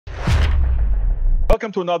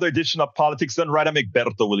welcome to another edition of Politics Done Right. I'm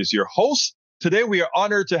Egberto Willis, your host. Today, we are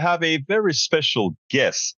honored to have a very special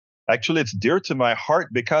guest. Actually, it's dear to my heart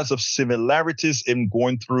because of similarities in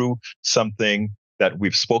going through something that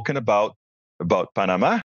we've spoken about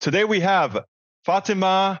Panama. Today, we have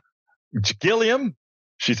Fatimah Gilliam.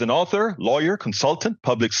 She's an author, lawyer, consultant,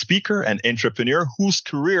 public speaker, and entrepreneur whose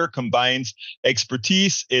career combines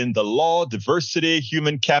expertise in the law, diversity,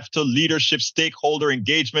 human capital, leadership, stakeholder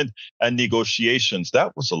engagement, and negotiations.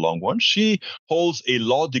 That was a long one. She holds a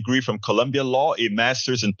law degree from Columbia Law, a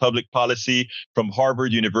master's in public policy from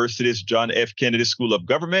Harvard University's John F. Kennedy School of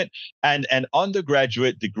Government, and an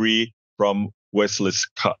undergraduate degree from Wesley.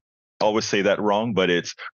 I always say that wrong, but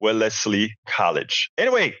it's Wellesley College.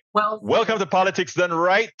 Anyway, welcome to Politics Done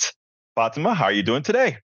Right. Fatimah, how are you doing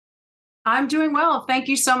today? I'm doing well. Thank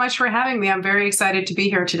you so much for having me. I'm very excited to be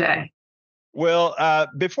here today. Well,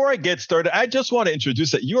 before I get started, I just want to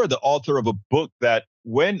introduce that you are the author of a book that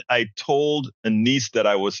when I told a niece that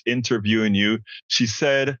I was interviewing you, she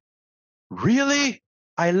said, "Really?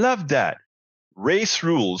 I love that. Race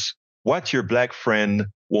Rules, What Your Black Friend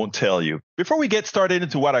Won't Tell You." Before we get started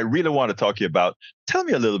into what I really want to talk to you about, tell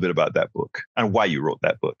me a little bit about that book and why you wrote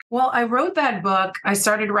that book. Well, I wrote that book. I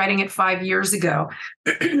started writing it 5 years ago.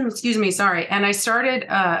 Excuse me, sorry. And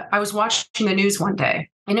I was watching the news one day,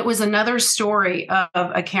 and it was another story of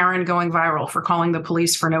a Karen going viral for calling the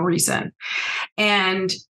police for no reason.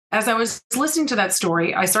 And as I was listening to that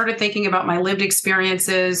story, I started thinking about my lived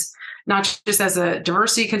experiences, not just as a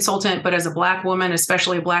diversity consultant, but as a Black woman,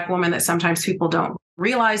 especially a Black woman that sometimes people don't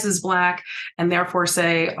realize is Black and therefore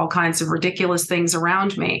say all kinds of ridiculous things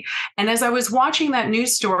around me. And as I was watching that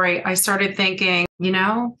news story, I started thinking,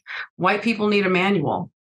 white people need a manual.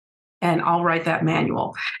 And I'll write that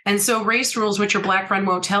manual. And so Race Rules, Which Your Black Friend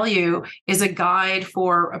Won't Tell You, is a guide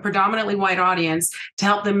for a predominantly white audience to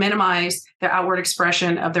help them minimize the outward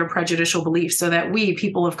expression of their prejudicial beliefs so that we,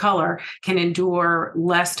 people of color, can endure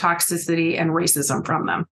less toxicity and racism from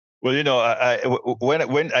them. Well,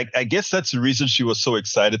 I guess that's the reason she was so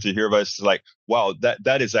excited to hear about it. It's like, wow,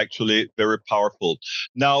 that is actually very powerful.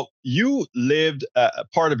 Now, you lived a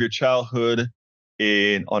part of your childhood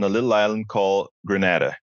on a little island called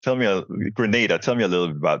Granada. Tell me a little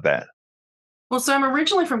bit about that. Well, so I'm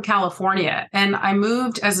originally from California, and I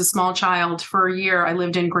moved as a small child for a year. I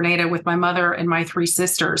lived in Grenada with my mother and my 3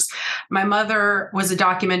 sisters. My mother was a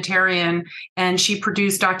documentarian, and she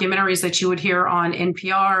produced documentaries that you would hear on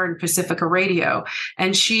NPR and Pacifica Radio.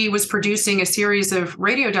 And she was producing a series of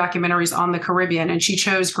radio documentaries on the Caribbean, and she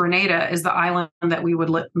chose Grenada as the island that we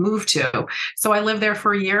would move to. So I lived there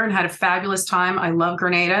for a year and had a fabulous time. I love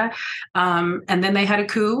Grenada. And then they had a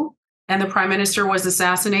coup. And the prime minister was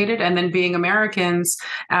assassinated. And then being Americans,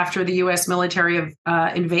 after the U.S. military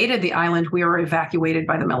invaded the island, we were evacuated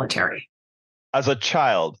by the military. As a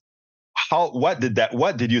child, what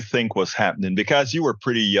did you think was happening? Because you were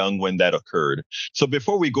pretty young when that occurred. So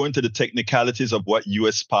before we go into the technicalities of what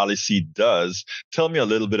U.S. policy does, tell me a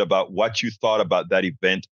little bit about what you thought about that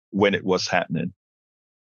event when it was happening.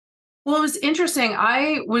 Well, it was interesting.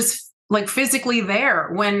 I was physically there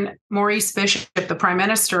when Maurice Bishop, the prime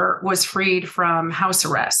minister, was freed from house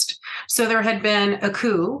arrest. So there had been a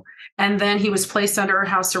coup, and then he was placed under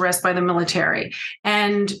house arrest by the military.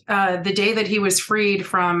 And the day that he was freed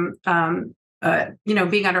from,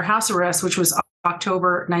 being under house arrest, which was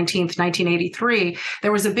October 19th, 1983,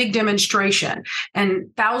 there was a big demonstration and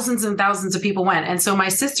thousands of people went. And so my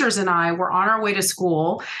sisters and I were on our way to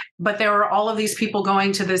school, but there were all of these people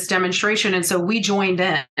going to this demonstration. And so we joined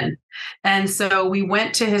in. And so we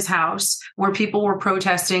went to his house where people were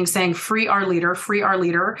protesting, saying, "Free our leader, free our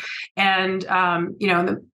leader." And,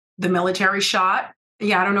 the military shot.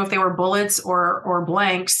 I don't know if they were bullets or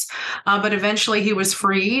blanks, but eventually he was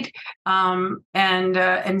freed.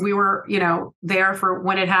 And we were, there for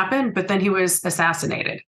when it happened, but then he was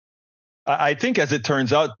assassinated. I think, as it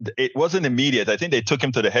turns out, it wasn't immediate. I think they took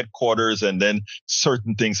him to the headquarters and then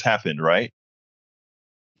certain things happened, right?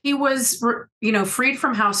 He was, freed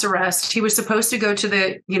from house arrest. He was supposed to go to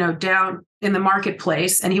the, down in the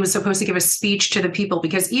marketplace, and he was supposed to give a speech to the people,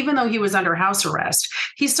 because even though he was under house arrest,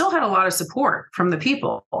 he still had a lot of support from the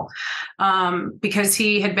people, because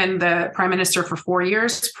he had been the prime minister for 4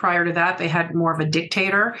 years. Prior to that, they had more of a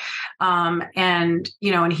dictator. And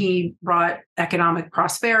he brought economic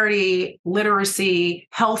prosperity, literacy,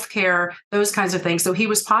 healthcare, those kinds of things. So he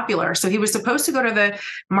was popular. So he was supposed to go to the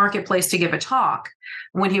marketplace to give a talk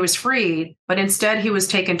when he was freed, but instead he was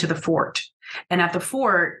taken to the fort. And at the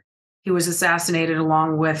fort, he was assassinated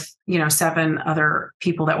along with, 7 other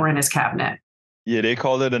people that were in his cabinet. Yeah, they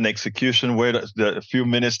called it an execution where a few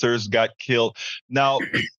ministers got killed. Now,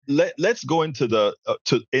 let's go into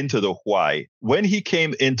the why. When he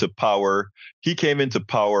came into power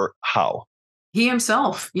how? He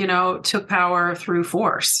himself, took power through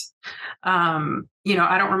force. I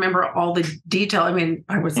don't remember all the detail. I mean,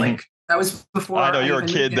 I was Mhm. like, that was before I know I you're a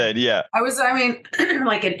even, kid then, yeah. I mean,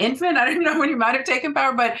 like an infant. I don't know when he might have taken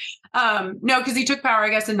power, but no, because he took power, I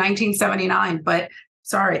guess, in 1979. But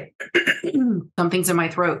sorry, something's in my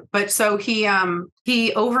throat. But so he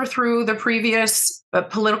overthrew the previous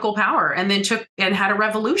political power and then took and had a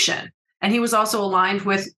revolution. And he was also aligned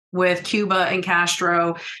with Cuba and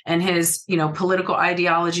Castro, and his political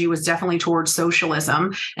ideology was definitely towards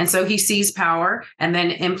socialism. And so he seized power and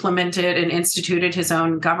then implemented and instituted his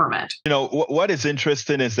own government. What is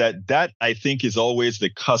interesting is that I think is always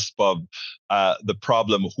the cusp of the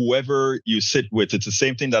problem. Whoever you sit with, it's the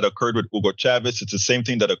same thing that occurred with Hugo Chavez. It's the same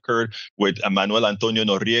thing that occurred with Manuel Antonio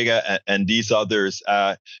Noriega and these others.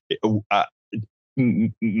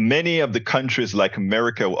 Many of the countries like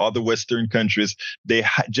America or other Western countries, they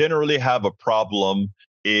generally have a problem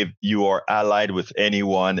if you are allied with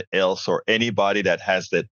anyone else or anybody that has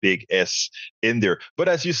that big S in there. But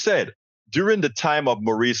as you said, during the time of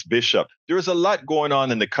Maurice Bishop, there's a lot going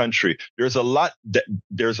on in the country. There's a lot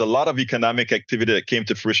of economic activity that came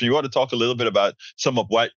to fruition. You want to talk a little bit about some of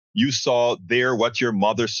what you saw there, what your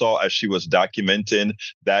mother saw as she was documenting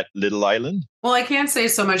that little island? Well, I can't say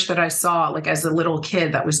so much that I saw like as a little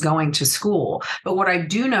kid that was going to school, but what I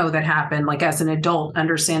do know that happened, like as an adult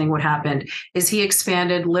understanding what happened, is he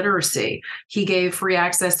expanded literacy. He gave free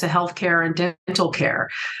access to healthcare and dental care.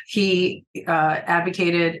 He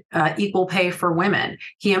advocated equal pay for women.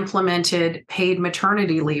 He implemented paid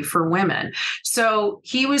maternity leave for women. So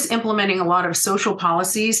he was implementing a lot of social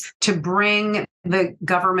policies to bring the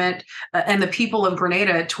government and the people of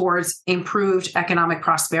Grenada towards improved economic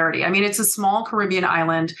prosperity. I mean, it's a small Caribbean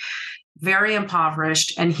island, very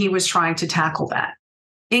impoverished, and he was trying to tackle that,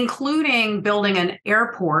 including building an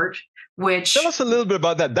airport. Which tell us a little bit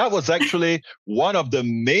about that. That was actually one of the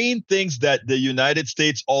main things that the United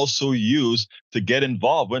States also used to get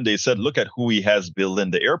involved when they said, look at who he has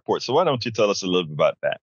building the airport. So why don't you tell us a little bit about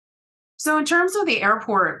that? So in terms of the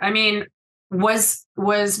airport, I mean, was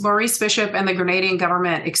Maurice Bishop and the Grenadian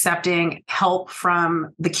government accepting help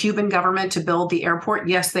from the Cuban government to build the airport?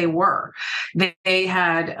 Yes, they were. They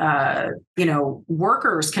had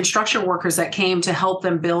workers, construction workers that came to help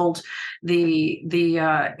them build the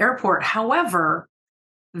airport. However,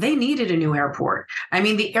 they needed a new airport. I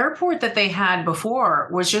mean, the airport that they had before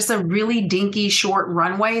was just a really dinky short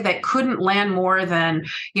runway that couldn't land more than,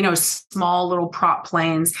 small little prop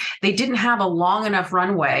planes. They didn't have a long enough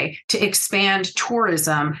runway to expand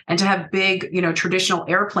tourism and to have big, traditional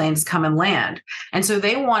airplanes come and land. And so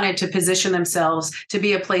they wanted to position themselves to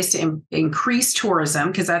be a place to increase tourism,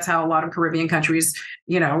 because that's how a lot of Caribbean countries,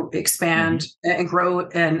 expand and grow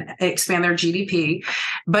and expand their GDP.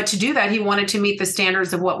 But to do that, he wanted to meet the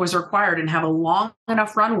standards of what was required and have a long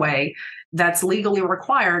enough runway that's legally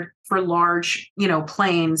required for large,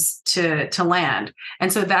 planes to land.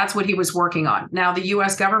 And so that's what he was working on. Now, the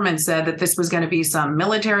U.S. government said that this was going to be some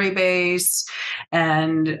military base,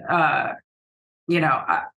 and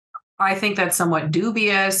I think that's somewhat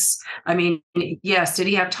dubious. I mean, yes, did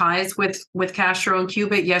he have ties with Castro and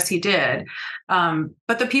Cuba? Yes, he did.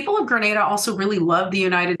 But the people of Grenada also really loved the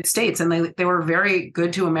United States, and they were very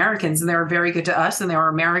good to Americans, and they were very good to us, and there were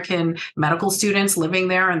American medical students living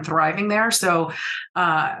there and thriving there. So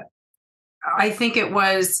I think it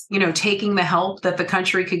was, taking the help that the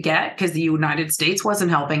country could get, because the United States wasn't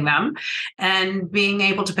helping them, and being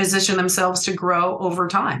able to position themselves to grow over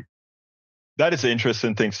time. That is an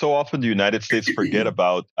interesting thing. So often the United States forget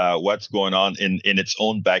about what's going on in its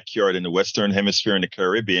own backyard in the Western Hemisphere and the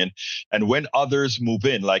Caribbean. And when others move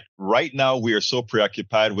in, like right now, we are so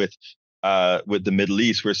preoccupied with the Middle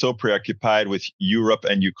East. We're so preoccupied with Europe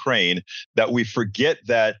and Ukraine that we forget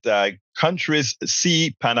that countries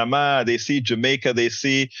see Panama, they see Jamaica, they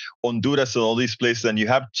see Honduras and all these places. And you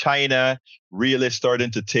have China really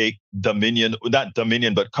starting to take not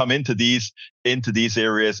dominion, but come into these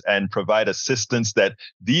areas and provide assistance that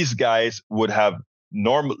these guys would have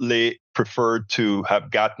normally preferred to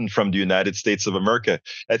have gotten from the United States of America.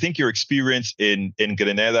 I think your experience in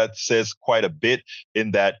Grenada says quite a bit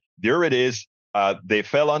in that there it is. They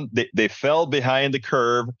fell behind the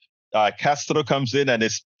curve. Castro comes in and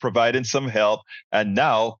is providing some help, and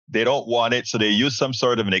now they don't want it, so they use some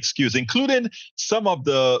sort of an excuse, including some of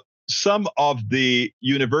the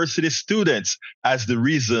university students as the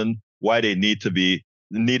reason why they need to be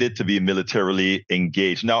needed to be militarily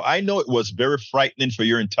engaged. Now, I know it was very frightening for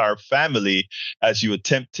your entire family as you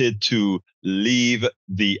attempted to leave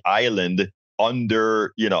the island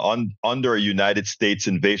under, under a United States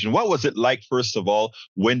invasion. What was it like, first of all,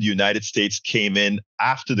 when the United States came in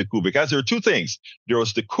after the coup? Because there are two things. There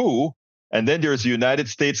was the coup, and then there's the United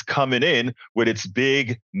States coming in with its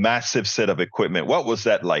big, massive set of equipment. What was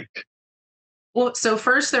that like? Well, so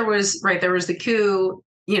first there was the coup,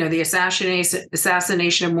 the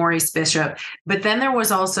assassination of Maurice Bishop, but then there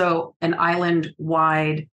was also an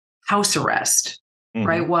island-wide house arrest. Mm-hmm.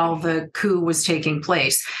 Right, while the coup was taking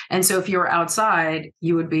place. And so if you were outside,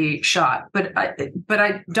 you would be shot. But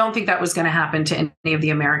I don't think that was going to happen to any of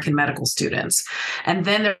the American medical students. And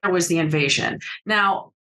then there was the invasion.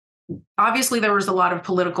 Now, obviously, there was a lot of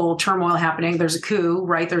political turmoil happening. There's a coup,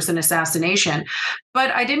 right? There's an assassination.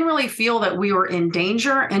 But I didn't really feel that we were in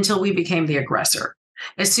danger until we became the aggressor.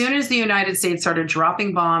 As soon as the United States started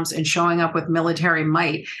dropping bombs and showing up with military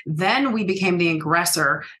might, then we became the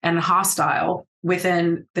aggressor and hostile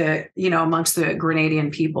within the, amongst the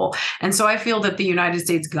Grenadian people. And so I feel that the United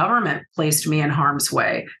States government placed me in harm's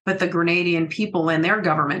way, but the Grenadian people and their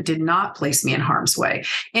government did not place me in harm's way.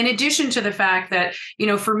 In addition to the fact that,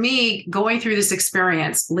 for me, going through this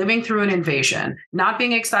experience, living through an invasion, not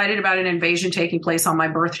being excited about an invasion taking place on my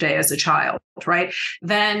birthday as a child, right?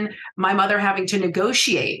 Then my mother having to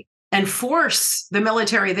negotiate and force the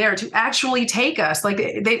military there to actually take us. Like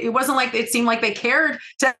it wasn't like it seemed like they cared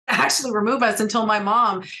to actually remove us until my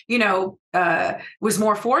mom, was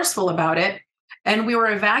more forceful about it. And we were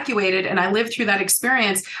evacuated, and I lived through that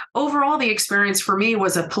experience. Overall, the experience for me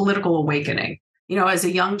was a political awakening. As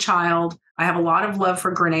a young child, I have a lot of love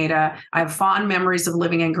for Grenada. I have fond memories of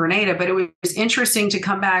living in Grenada, but it was interesting to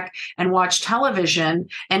come back and watch television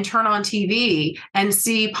and turn on TV and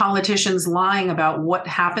see politicians lying about what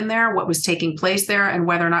happened there, what was taking place there, and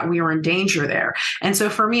whether or not we were in danger there. And so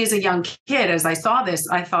for me as a young kid, as I saw this,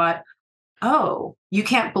 I thought, oh, you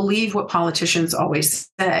can't believe what politicians always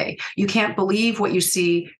say. You can't believe what you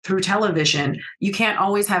see through television. You can't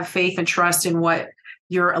always have faith and trust in what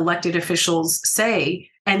your elected officials say.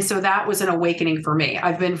 And so that was an awakening for me.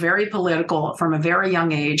 I've been very political from a very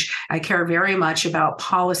young age. I care very much about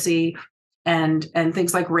policy and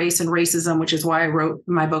things like race and racism, which is why I wrote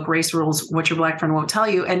my book, Race Rules, What Your Black Friend Won't Tell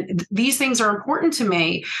You. And these things are important to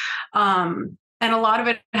me. And a lot of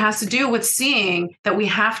it has to do with seeing that we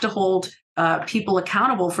have to hold people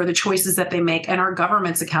accountable for the choices that they make, and our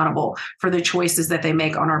governments accountable for the choices that they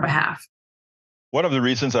make on our behalf. One of the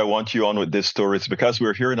reasons I want you on with this story is because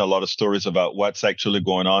we're hearing a lot of stories about what's actually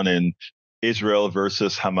going on in Israel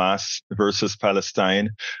versus Hamas versus Palestine,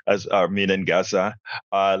 in Gaza.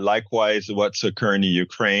 Likewise, what's occurring in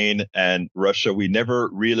Ukraine and Russia. We never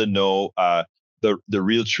really know the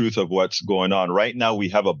real truth of what's going on. Right now, we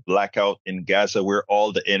have a blackout in Gaza where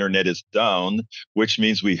all the internet is down, which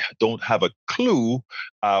means we don't have a clue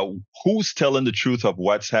who's telling the truth of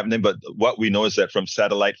what's happening. But what we know is that from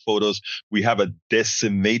satellite photos, we have a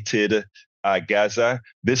decimated Gaza.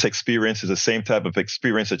 This experience is the same type of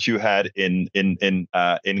experience that you had in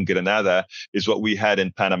Granada, is what we had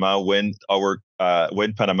in Panama when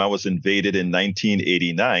Panama was invaded in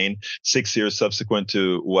 1989, 6 years subsequent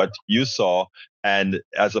to what you saw. And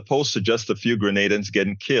as opposed to just a few Grenadans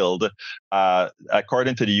getting killed,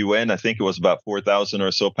 according to the UN, I think it was about 4,000 or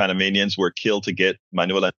so Panamanians were killed to get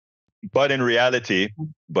Manuel. But in reality,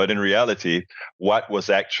 what was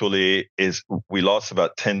actually is we lost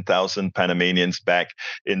about 10,000 Panamanians back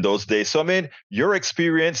in those days. So, your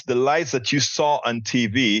experience, the lies that you saw on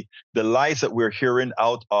TV, the lies that we're hearing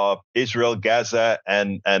out of Israel, Gaza,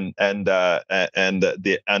 and Hamas,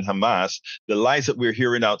 the lies that we're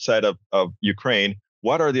hearing outside of Ukraine,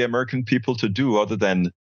 what are the American people to do other than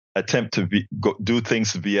attempt to do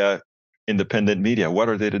things via independent media? What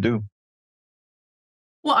are they to do?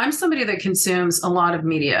 Well, I'm somebody that consumes a lot of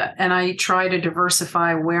media, and I try to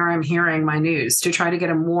diversify where I'm hearing my news to try to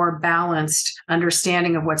get a more balanced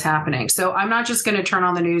understanding of what's happening. So I'm not just going to turn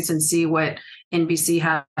on the news and see what NBC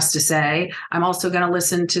has to say. I'm also going to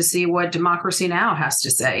listen to see what Democracy Now! Has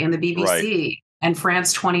to say, and the BBC. Right. And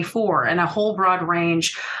France 24, and a whole broad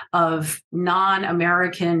range of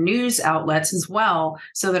non-American news outlets as well,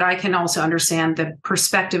 so that I can also understand the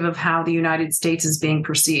perspective of how the United States is being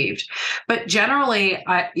perceived. But generally,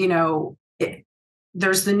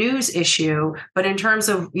 there's the news issue, but in terms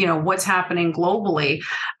of, what's happening globally,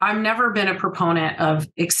 I've never been a proponent of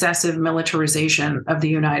excessive militarization of the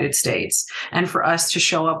United States and for us to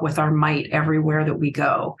show up with our might everywhere that we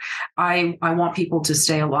go. I want people to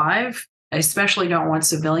stay alive. I especially don't want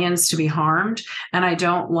civilians to be harmed. And I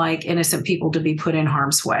don't like innocent people to be put in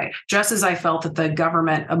harm's way. Just as I felt that the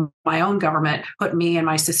government, my own government, put me and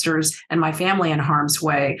my sisters and my family in harm's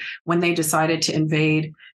way when they decided to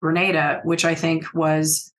invade Grenada, which I think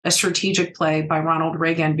was a strategic play by Ronald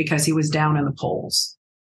Reagan because he was down in the polls.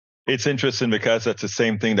 It's interesting because that's the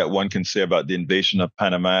same thing that one can say about the invasion of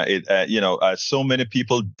Panama. So many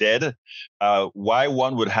people dead. Why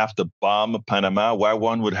one would have to bomb Panama? Why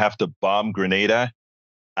one would have to bomb Grenada?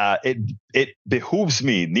 It behooves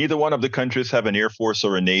me. Neither one of the countries have an air force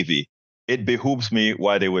or a navy. It behooves me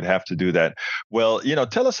why they would have to do that. Well,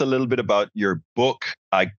 tell us a little bit about your book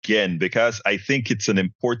again, because I think it's an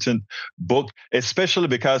important book, especially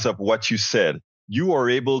because of what you said. You are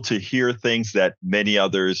able to hear things that many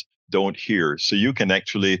others don't hear. So you can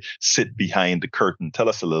actually sit behind the curtain. Tell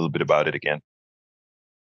us a little bit about it again.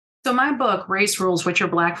 So my book, Race Rules, What Your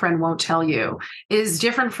Black Friend Won't Tell You, is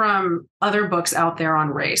different from other books out there on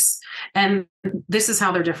race. And this is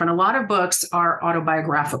how they're different. A lot of books are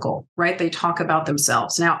autobiographical, right? They talk about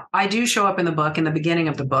themselves. Now, I do show up in the book, in the beginning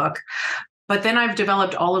of the book, but then I've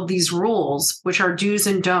developed all of these rules, which are do's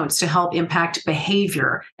and don'ts to help impact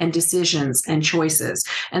behavior and decisions and choices.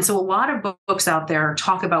 And so a lot of books out there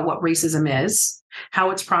talk about what racism is, how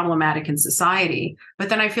it's problematic in society. But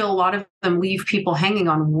then I feel a lot of them leave people hanging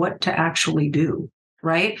on what to actually do,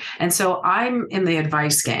 right? And so I'm in the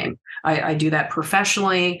advice game. I do that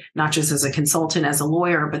professionally, not just as a consultant, as a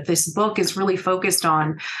lawyer, but this book is really focused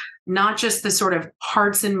on not just the sort of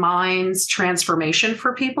hearts and minds transformation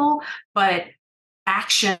for people, but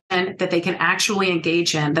action that they can actually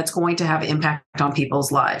engage in that's going to have impact on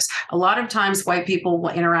people's lives. A lot of times white people will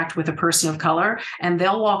interact with a person of color and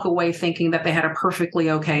they'll walk away thinking that they had a perfectly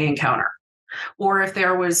okay encounter. Or if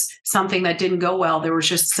there was something that didn't go well, there was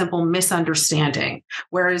just simple misunderstanding.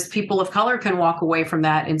 Whereas people of color can walk away from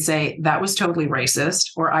that and say, that was totally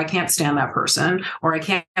racist, or I can't stand that person, or I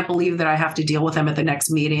can't believe that I have to deal with them at the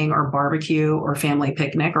next meeting or barbecue or family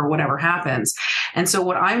picnic or whatever happens. And so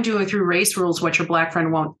what I'm doing through Race Rules, What Your Black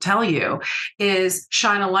Friend Won't Tell You, is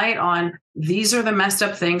shine a light on these are the messed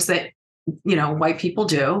up things that, white people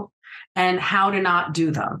do and how to not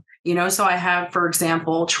do them. So I have, for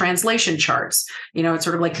example, translation charts. It's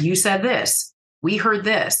sort of like, you said this, we heard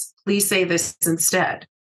this, please say this instead.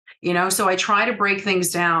 So I try to break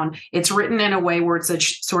things down. It's written in a way where it's a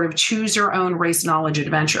sort of choose your own race knowledge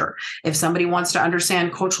adventure. If somebody wants to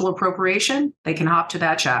understand cultural appropriation, they can hop to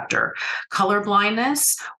that chapter. Color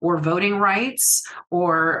blindness or voting rights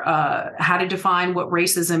or how to define what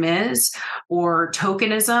racism is or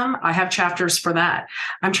tokenism, I have chapters for that.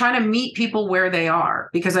 I'm trying to meet people where they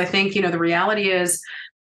are because I think, the reality is,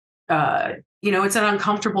 it's an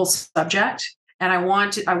uncomfortable subject. And I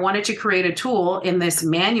wanted to create a tool in this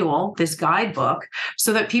manual, this guidebook,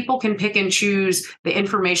 so that people can pick and choose the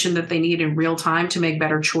information that they need in real time to make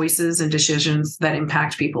better choices and decisions that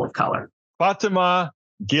impact people of color. Fatimah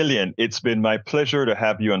Gilliam, it's been my pleasure to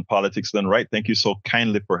have you on Politics Done Right. Thank you so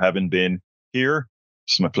kindly for having been here.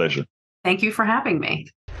 It's my pleasure. Thank you for having me.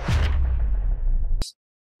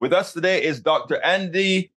 With us today is Dr.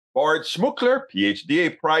 Andy Bard Schmookler, PhD, a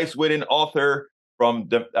prize-winning author from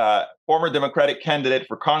the former Democratic candidate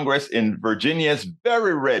for Congress in Virginia's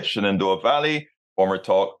very red Shenandoah Valley, former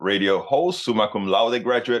talk radio host, summa cum laude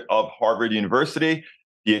graduate of Harvard University,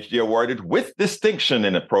 PhD awarded with distinction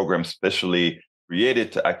in a program specially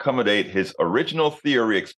created to accommodate his original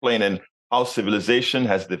theory explaining how civilization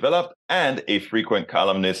has developed, and a frequent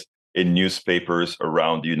columnist in newspapers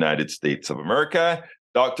around the United States of America.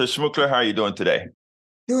 Dr. Schmookler, how are you doing today?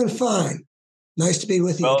 Doing fine. Nice to be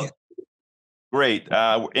with you again. Great.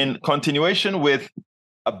 In continuation with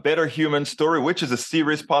A Better Human Story, which is a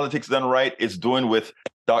series Politics Done Right is doing with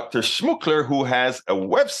Dr. Schmookler, who has a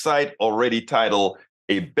website already titled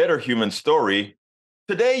A Better Human Story.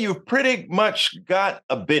 Today, you've pretty much got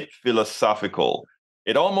a bit philosophical.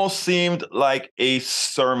 It almost seemed like a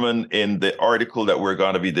sermon in the article that we're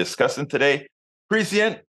going to be discussing today.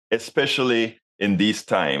 Prescient, especially in these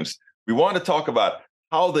times. We want to talk about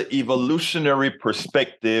how the evolutionary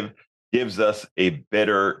perspective gives us a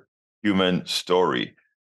better human story.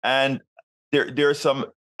 And there are some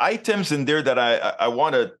items in there that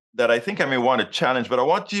I think I may want to challenge, but I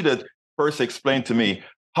want you to first explain to me,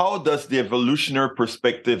 how does the evolutionary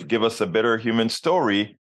perspective give us a better human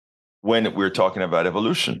story when we're talking about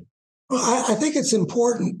evolution? Well, I think it's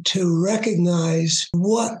important to recognize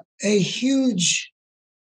what a huge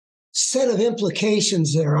set of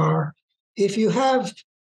implications there are if you have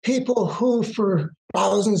people who, for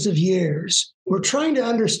thousands of years, were trying to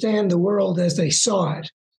understand the world as they saw it,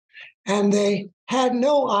 and they had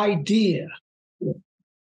no idea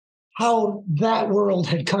how that world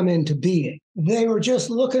had come into being. They were just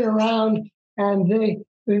looking around, and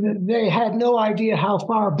they had no idea how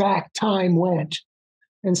far back time went.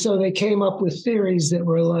 And so they came up with theories that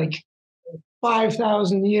were like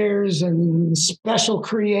 5,000 years and special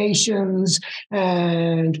creations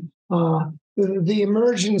and the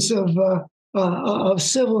emergence of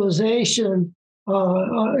civilization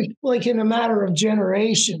like in a matter of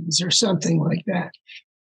generations or something like that.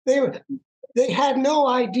 They had no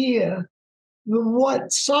idea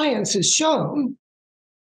what science has shown,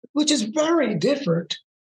 which is very different,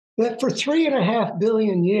 that for 3.5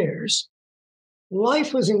 billion years,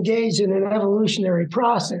 life was engaged in an evolutionary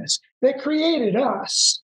process that created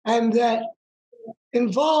us and that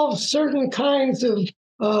involved certain kinds of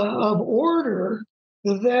order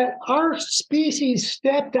that our species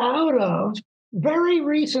stepped out of very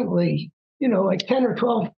recently, like 10 or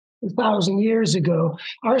 12,000 years ago.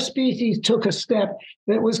 Our species took a step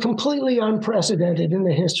that was completely unprecedented in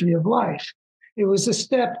the history of life. It was a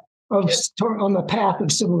step on the path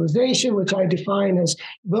of civilization, which I define as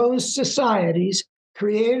those societies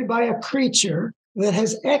created by a creature that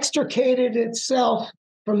has extricated itself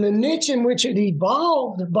from the niche in which it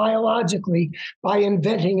evolved biologically by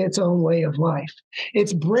inventing its own way of life.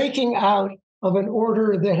 It's breaking out of an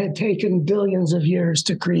order that had taken billions of years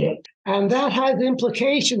to create. And that has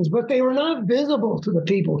implications, but they were not visible to the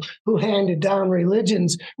people who handed down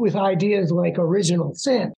religions with ideas like original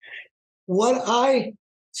sin. What I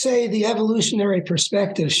say the evolutionary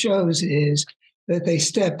perspective shows is that they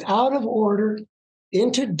stepped out of order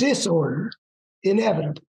into disorder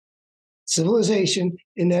inevitably. Civilization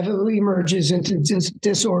inevitably emerges into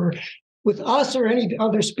disorder with us or any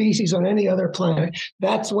other species on any other planet.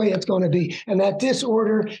 That's the way it's going to be. And that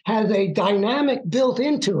disorder has a dynamic built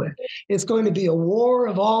into it. It's going to be a war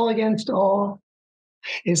of all against all.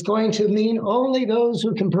 It's going to mean only those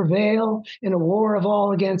who can prevail in a war of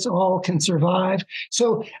all against all can survive.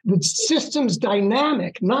 So the system's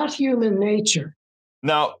dynamic, not human nature.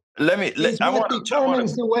 Now, what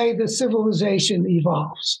determines the way the civilization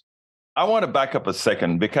evolves. I want to back up a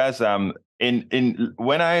second because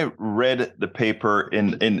when I read the paper,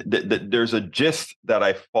 there's a gist that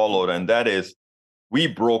I followed, and that is we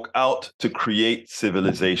broke out to create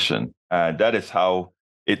civilization. That is how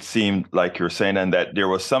it seemed like you're saying, and that there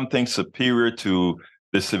was something superior to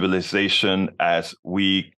the civilization as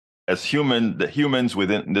the humans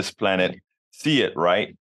within this planet see it,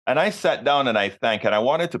 right? And I sat down and I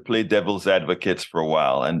wanted to play devil's advocates for a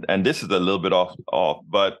while, and this is a little bit off,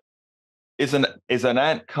 but is an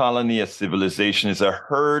ant colony a civilization? Is a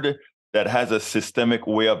herd that has a systemic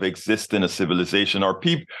way of existing a civilization?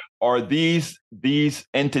 Are these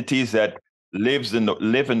entities that live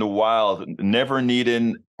in the wild, never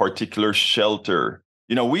needing particular shelter?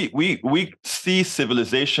 We see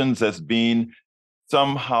civilizations as being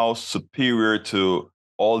somehow superior to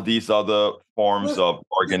all these other forms of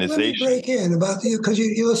organization. Let me break in about you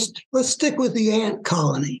because let's stick with the ant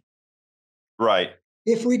colony. Right.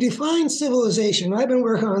 If we define civilization, I've been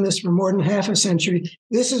working on this for more than half a century.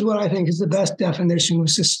 This is what I think is the best definition of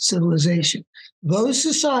civilization. Those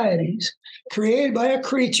societies created by a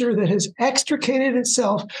creature that has extricated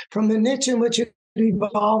itself from the niche in which it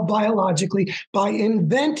evolved biologically by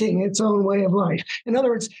inventing its own way of life. In other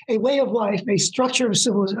words, a way of life, a structure of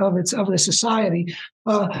the society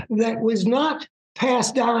that was not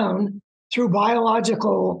passed down through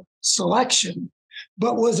biological selection,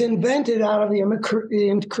 but was invented out of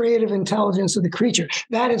the creative intelligence of the creature.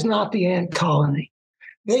 That is not the ant colony.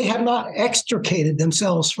 They have not extricated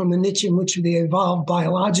themselves from the niche in which they evolved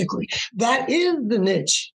biologically. That is the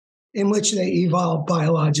niche in which they evolved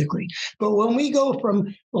biologically. But when we go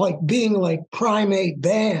from being like primate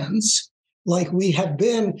bands, like we have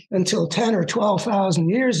been until 10 or 12,000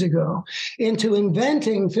 years ago, into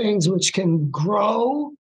inventing things which can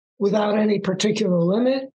grow without any particular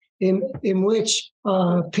limit, in which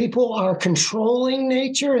people are controlling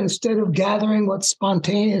nature instead of gathering what's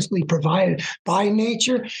spontaneously provided by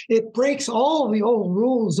nature, it breaks all the old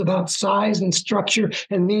rules about size and structure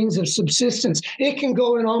and means of subsistence. It can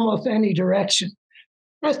go in almost any direction.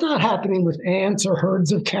 That's not happening with ants or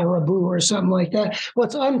herds of caribou or something like that.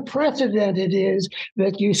 What's unprecedented is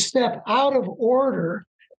that you step out of order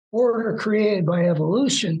created by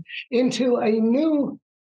evolution, into a new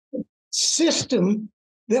system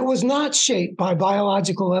that was not shaped by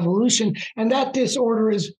biological evolution, and that disorder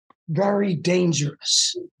is very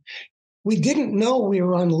dangerous. We didn't know we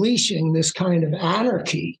were unleashing this kind of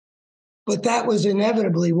anarchy, but that was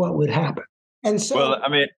inevitably what would happen. And so, well, I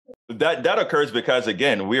mean, that occurs because,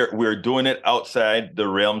 again, we're doing it outside the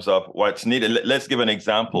realms of what's needed. Let's give an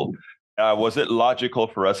example. Was it logical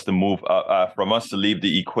for us to move from us to leave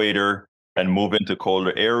the equator and move into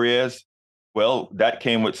colder areas? Well, that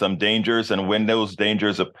came with some dangers, and when those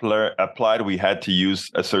dangers applied, we had to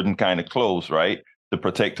use a certain kind of clothes, right, to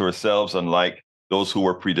protect ourselves, unlike those who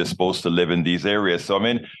were predisposed to live in these areas. So, I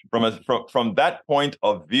mean, from that point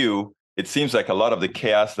of view, it seems like a lot of the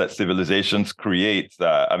chaos that civilizations create,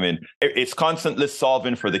 it's constantly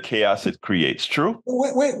solving for the chaos it creates. True?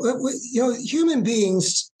 Wait, human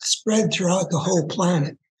beings spread throughout the whole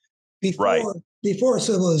planet before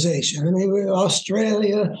civilization. I mean,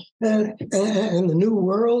 Australia and the New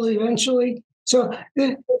World eventually. So,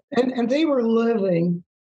 and they were living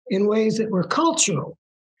in ways that were cultural,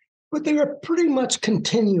 but they were pretty much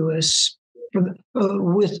continuous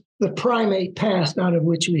with the primate past out of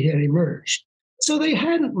which we had emerged. So they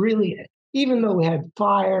hadn't really, even though we had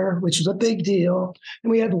fire, which was a big deal,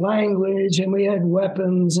 and we had language and we had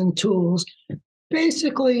weapons and tools,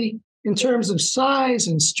 basically in terms of size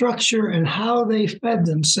and structure and how they fed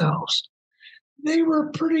themselves, they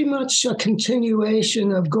were pretty much a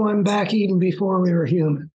continuation of going back even before we were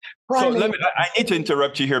human. I need to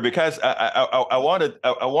interrupt you here because I want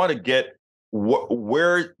to get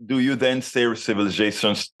where do you then say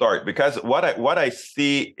civilization start? Because what I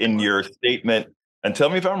see in your statement, and tell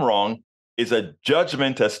me if I'm wrong, is a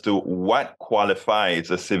judgment as to what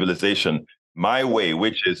qualifies a civilization. My way,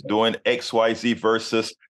 which is doing X, Y, Z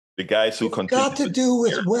versus the guys who continue. Got to do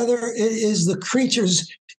with whether it is the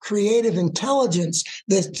creature's creative intelligence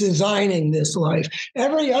that's designing this life.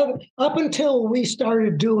 Up until we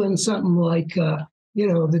started doing something like the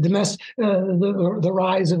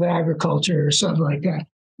rise of agriculture or something like that,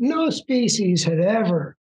 no species had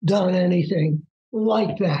ever done anything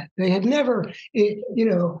like that. They had never,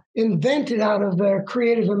 invented out of their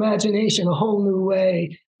creative imagination a whole new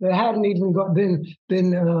way that hadn't even been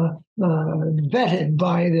vetted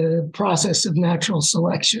by the process of natural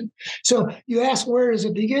selection. So you ask, where does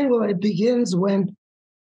it begin? Well, it begins when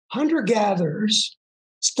hunter-gatherers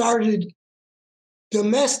started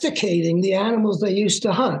domesticating the animals they used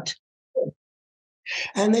to hunt.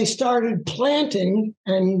 And they started planting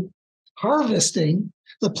and harvesting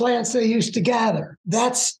the plants they used to gather.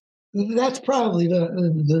 That's probably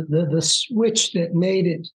the switch that made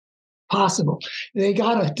it possible. They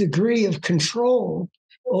got a degree of control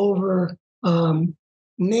over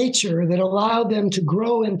nature that allowed them to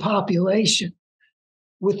grow in population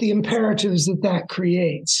with the imperatives that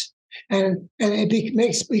creates. And it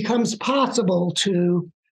becomes possible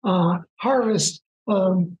to harvest,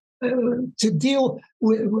 to deal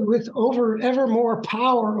with ever more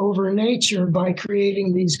power over nature by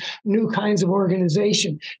creating these new kinds of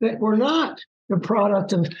organization that were not the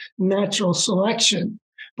product of natural selection,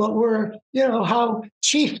 but were, how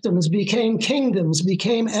chiefdoms became kingdoms,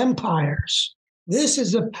 became empires. This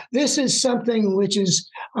is something which is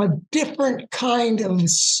a different kind of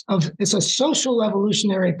it's a social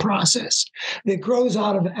evolutionary process that grows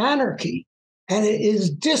out of anarchy, and it is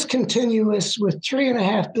discontinuous with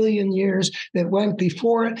 3.5 billion years that went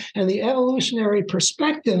before it. And the evolutionary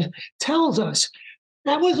perspective tells us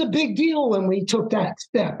that was a big deal when we took that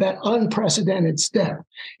step, that unprecedented step.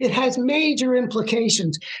 It has major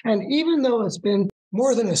implications. And even though it's been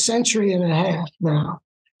more than a century and a half now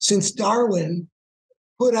since Darwin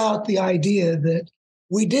put out the idea that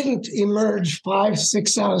we didn't emerge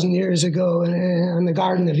 5,000-6,000 years ago in the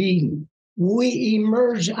Garden of Eden. We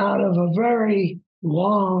emerged out of a very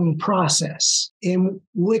long process in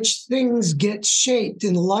which things get shaped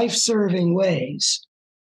in life-serving ways,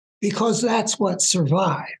 because that's what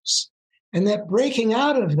survives. And that breaking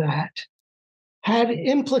out of that had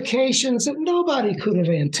implications that nobody could have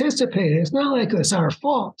anticipated. It's not like it's our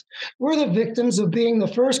fault. We're the victims of being the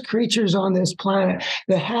first creatures on this planet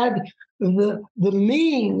that had the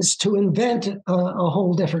means to invent a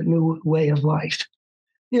whole different new way of life.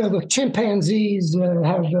 The chimpanzees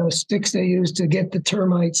have sticks they use to get the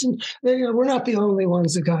termites, and we're not the only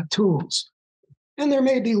ones that got tools. And there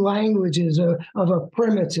may be languages of a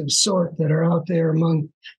primitive sort that are out there among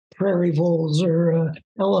prairie voles or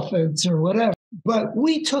elephants or whatever. But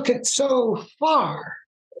we took it so far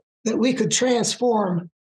that we could transform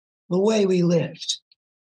the way we lived.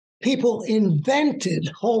 People invented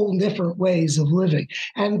whole different ways of living.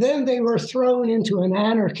 And then they were thrown into an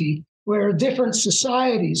anarchy where different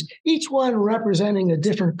societies, each one representing a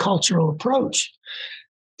different cultural approach,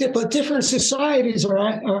 but different societies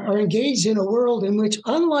are engaged in a world in which,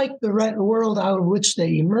 unlike the world out of which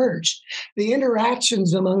they emerged, the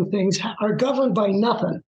interactions among things are governed by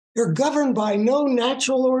nothing. They're governed by no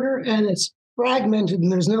natural order, and it's fragmented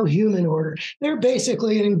and there's no human order. They're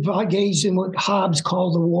basically engaged in what Hobbes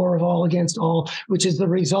called the war of all against all, which is the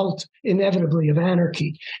result inevitably of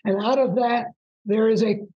anarchy. And out of that, there is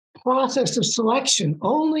a process of selection.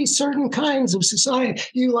 Only certain kinds of society.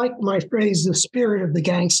 You like my phrase, the spirit of the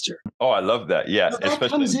gangster. Oh, I love that. Yeah. That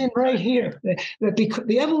comes in right here. That because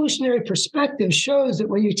the evolutionary perspective shows that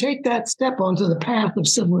when you take that step onto the path of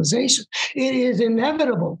civilization, it is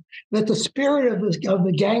inevitable that the spirit of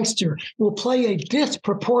the gangster will play a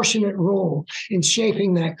disproportionate role in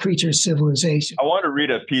shaping that creature's civilization. I want to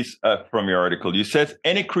read a piece from your article. You said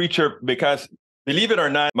any creature, because believe it or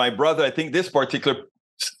not, my brother, I think this particular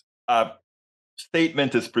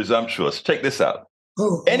statement is presumptuous. Check this out.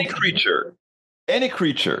 Any creature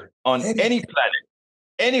on any planet,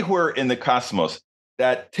 anywhere in the cosmos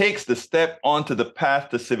that takes the step onto the path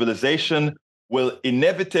to civilization will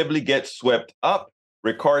inevitably get swept up,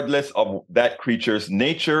 regardless of that creature's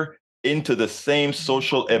nature, into the same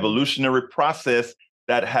social evolutionary process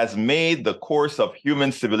that has made the course of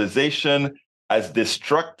human civilization as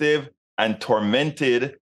destructive and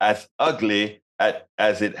tormented, as ugly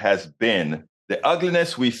as it has been. The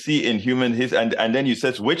ugliness we see in human history, and then you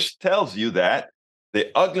says, which tells you that the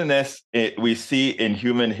ugliness we see in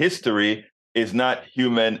human history is not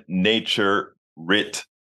human nature writ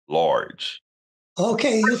large.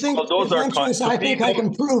 Okay, you think those are I think I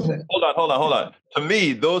can prove it. Hold on. To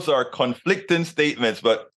me, those are conflicting statements,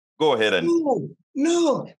 but go ahead and...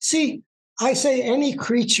 No. See, I say any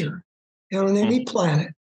creature on any planet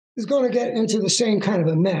is going to get into the same kind of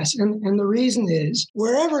a mess. And the reason is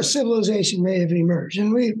wherever civilization may have emerged,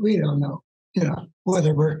 and we don't know,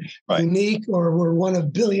 whether we're unique or we're one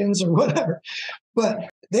of billions or whatever, but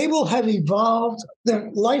they will have evolved, their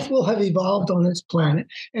life will have evolved on this planet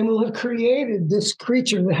and will have created this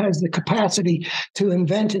creature that has the capacity to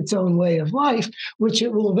invent its own way of life, which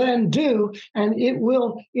it will then do, and it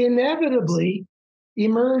will inevitably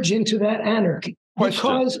emerge into that anarchy.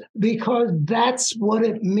 Because that's what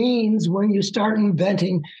it means when you start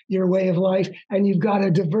inventing your way of life, and you've got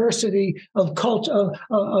a diversity of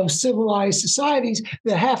of civilized societies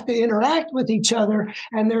that have to interact with each other,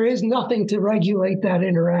 and there is nothing to regulate that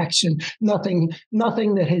interaction. Nothing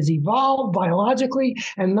that has evolved biologically,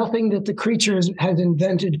 and nothing that the creature has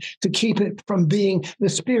invented to keep it from being the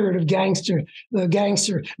spirit of the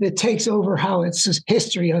gangster that takes over how its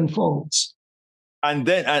history unfolds. And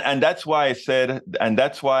that's why I said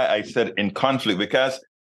in conflict, because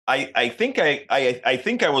I think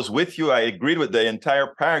I was with you. I agreed with the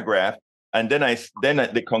entire paragraph, and then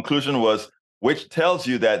the conclusion was, which tells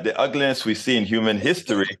you that the ugliness we see in human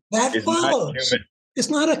history is follows. Not human.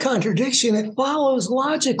 It's not a contradiction. It follows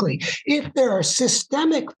logically. If there are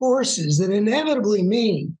systemic forces that inevitably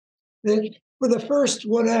mean that for the first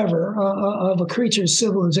whatever of a creature's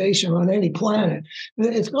civilization on any planet,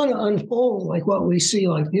 it's going to unfold like what we see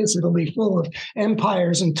like this. It'll be full of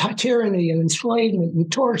empires and tyranny and enslavement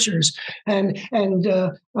and tortures and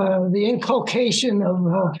the inculcation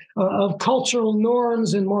of cultural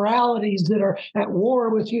norms and moralities that are at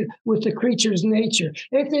war with the creature's nature.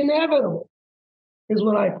 It's inevitable,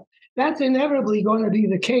 that's inevitably going to be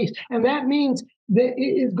the case, and that means that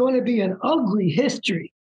it is going to be an ugly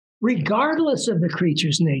history, regardless of the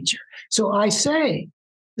creature's nature. So I say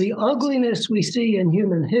the ugliness we see in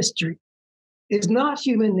human history is not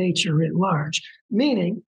human nature writ large,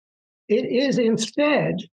 meaning it is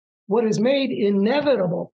instead what is made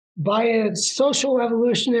inevitable by a social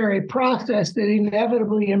evolutionary process that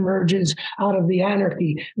inevitably emerges out of the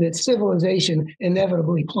anarchy that civilization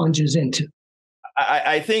inevitably plunges into.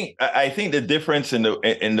 I think the difference in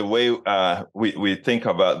the way we think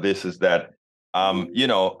about this is that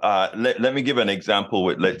let me give an example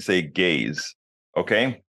with, let's say, gays.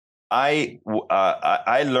 Okay, I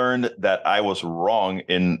learned that I was wrong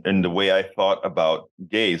in the way I thought about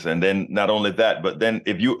gays, and then not only that, but then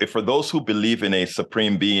if for those who believe in a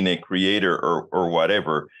supreme being, a creator or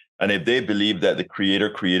whatever, and if they believe that the creator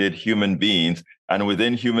created human beings, and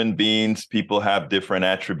within human beings people have different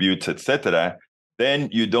attributes, etc., then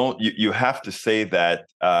you have to say that.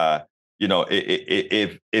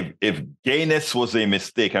 If gayness was a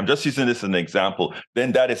mistake, I'm just using this as an example,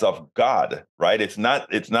 then that is of God, right? It's not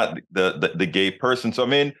the gay person. So I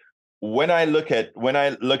mean, when I look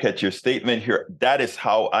at your statement here, that is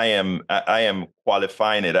how I am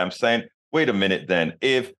qualifying it. I'm saying, wait a minute, then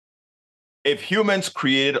if humans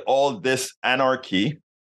created all this anarchy,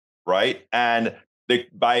 right, and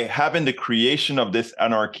by having the creation of this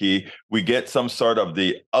anarchy, we get some sort of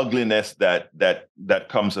the ugliness that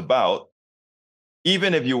comes about.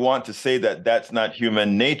 Even if you want to say that that's not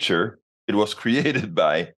human nature, it was created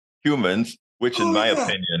by humans, which in my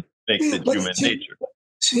opinion makes it human nature.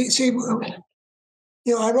 See,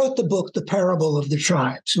 I wrote the book, The Parable of the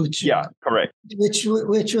Tribes, which correct. Which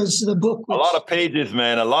was the book. A lot of pages,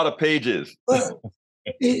 man. A lot of pages. But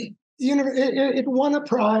it won a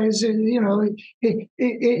prize, and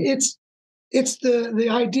it's the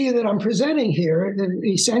idea that I'm presenting here,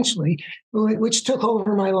 essentially, which took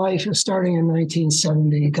over my life starting in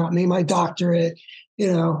 1970. It got me my doctorate.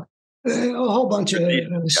 A whole bunch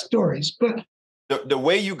of stories, but. The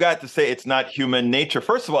way you got to say it's not human nature.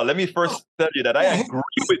 First of all, let me first tell you that I agree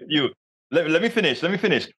with you. Let me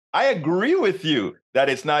finish. I agree with you that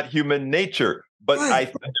it's not human nature. But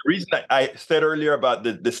the reason I said earlier about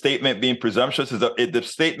the statement being presumptuous is the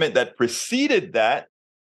statement that preceded that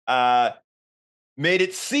made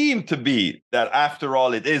it seem to be that after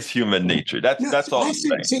all, it is human nature. That's all I'm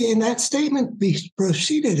saying. See, and that statement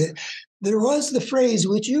preceded it. There was the phrase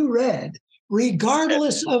which you read,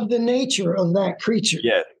 regardless of the nature of that creature.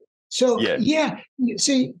 Yes. So,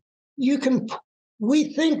 see, we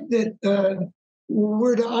think that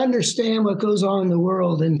we're to understand what goes on in the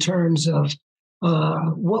world in terms of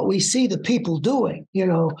what we see the people doing,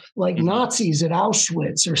 like Nazis at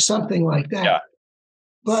Auschwitz or something like that. Yeah.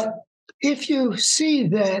 But if you see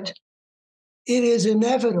that it is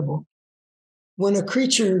inevitable when a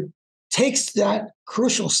creature takes that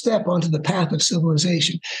crucial step onto the path of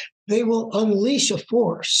civilization, they will unleash a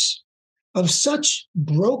force of such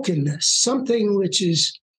brokenness, something which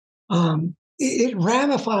is, it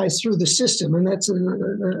ramifies through the system. And that's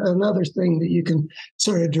another thing that you can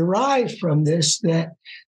sort of derive from this, that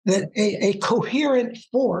a coherent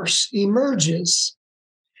force emerges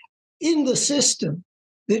in the system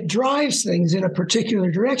that drives things in a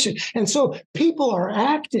particular direction. And so people are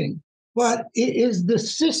acting, but it is the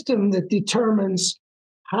system that determines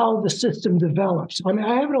how the system develops. I mean,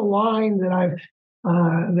 I have a line that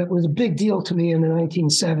that was a big deal to me in the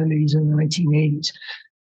 1970s and the 1980s.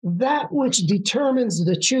 That which determines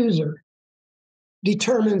the chooser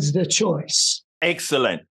determines the choice.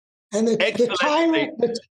 Excellent. And the tyrant,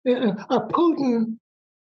 a Putin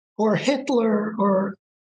or Hitler or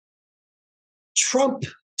Trump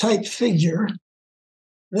type figure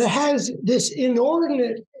that has this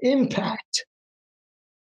inordinate impact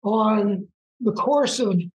on the course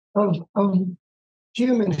of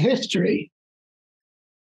human history,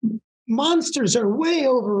 monsters are way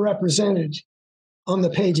overrepresented on the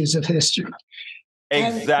pages of history.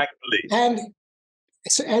 Exactly. And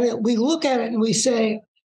we look at it and we say,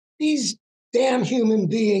 these damn human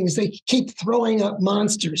beings, they keep throwing up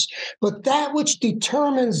monsters. But that which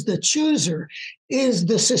determines the chooser is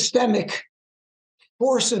the systemic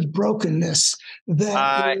force of brokenness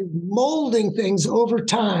that is molding things over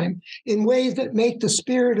time in ways that make the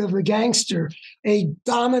spirit of the gangster a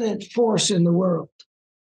dominant force in the world.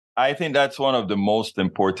 I think that's one of the most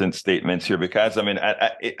important statements here, because, I mean,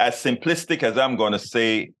 as simplistic as I'm going to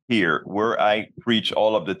say here, where I preach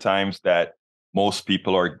all of the times that most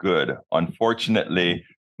people are good, unfortunately,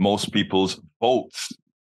 most people's votes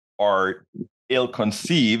are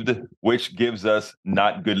ill-conceived, which gives us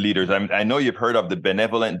not good leaders. I know you've heard of the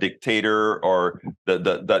benevolent dictator, or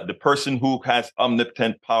the person who has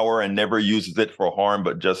omnipotent power and never uses it for harm,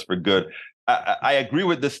 but just for good. I agree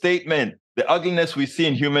with the statement. The ugliness we see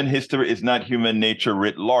in human history is not human nature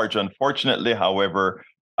writ large. Unfortunately, however,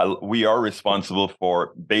 we are responsible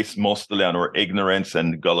for, based mostly on our ignorance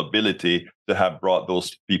and gullibility, to have brought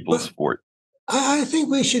those peoples forth. I think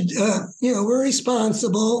we should, we're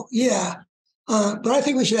responsible, but I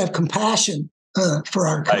think we should have compassion for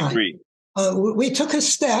our kind. I agree. We took a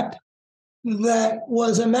step that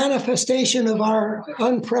was a manifestation of our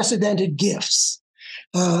unprecedented gifts.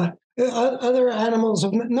 No other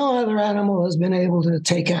animal has been able to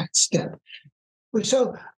take that step.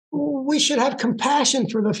 So we should have compassion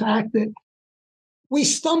for the fact that we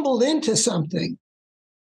stumbled into something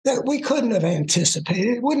that we couldn't have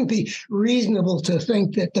anticipated. It wouldn't be reasonable to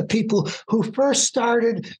think that the people who first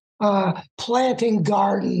started planting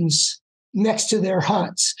gardens next to their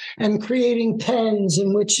huts and creating pens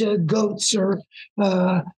in which goats or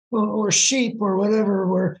sheep or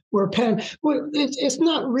whatever were penned, it's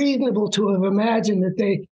not reasonable to have imagined that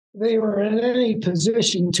they were in any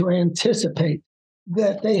position to anticipate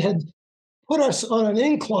that they had put us on an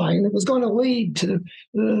incline that was going to lead to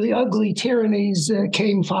the ugly tyrannies that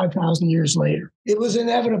came 5,000 years later. It was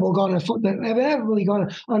inevitably going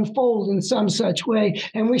to unfold in some such way,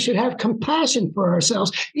 and we should have compassion for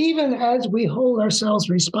ourselves, even as we hold ourselves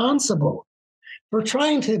responsible for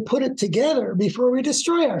trying to put it together before we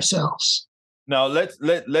destroy ourselves. Now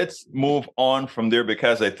let's move on from there,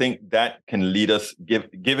 because I think that can lead us,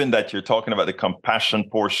 given that you're talking about the compassion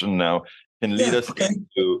portion now, can lead us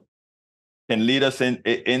into can lead us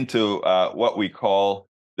into what we call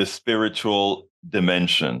the spiritual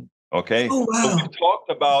dimension. Okay. Oh, wow. So we've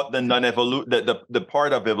talked about the the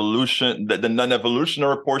part of evolution, the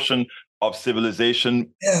non-evolutionary portion of civilization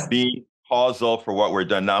being causal for what we're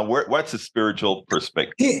done now. What's the spiritual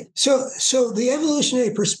perspective? Yeah. So the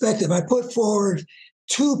evolutionary perspective, I put forward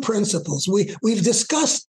two principles. We've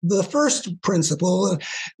discussed the first principle,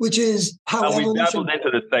 which is how evolution. We dabbled into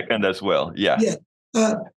the second as well. Yeah. Yeah.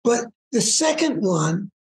 But the second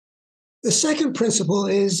principle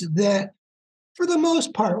is that, for the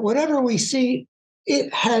most part, whatever we see,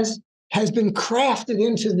 it has been crafted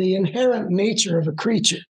into the inherent nature of a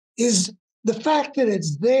creature. Is the fact that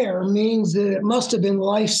it's there means that it must have been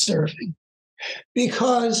life-serving,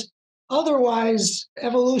 because otherwise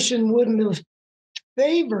evolution wouldn't have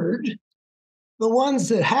favored the ones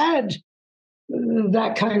that had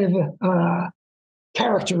that kind of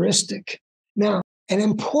characteristic. Now, an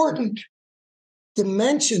important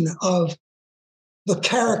dimension of the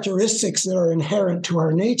characteristics that are inherent to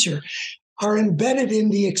our nature are embedded in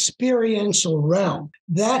the experiential realm.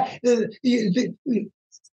 That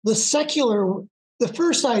the secular, the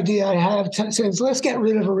first idea I have says, let's get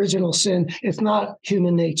rid of original sin. It's not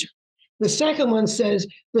human nature. The second one says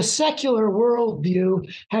the secular worldview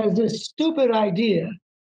has this stupid idea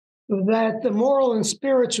that the moral and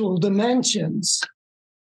spiritual dimensions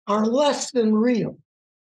are less than real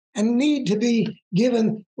and need to be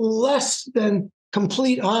given less than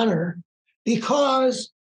complete honor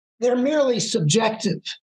because they're merely subjective.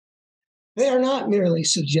 They are not merely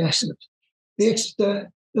subjective.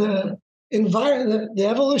 The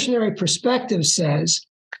evolutionary perspective says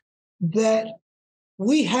that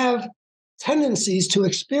we have tendencies to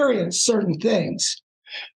experience certain things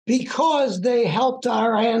because they helped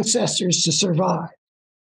our ancestors to survive.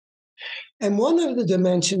 And one of the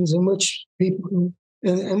dimensions in which people,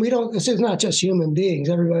 and we don't, this is not just human beings,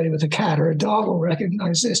 everybody with a cat or a dog will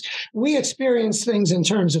recognize this. We experience things in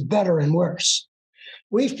terms of better and worse.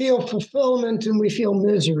 We feel fulfillment and we feel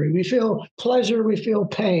misery. We feel pleasure, we feel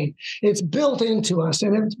pain. It's built into us,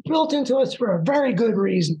 and it's built into us for a very good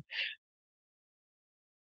reason.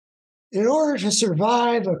 In order to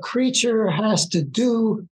survive, a creature has to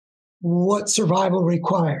do what survival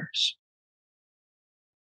requires.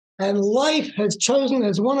 And life has chosen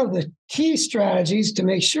as one of the key strategies to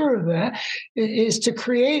make sure of that is to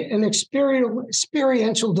create an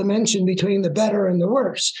experiential dimension between the better and the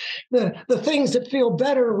worse. The things that feel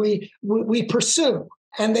better, we pursue.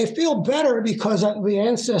 And they feel better because the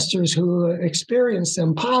ancestors who experienced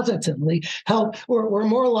them positively were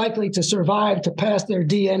more likely to survive, to pass their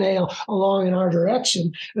DNA along in our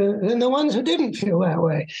direction than the ones who didn't feel that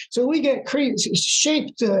way. So we get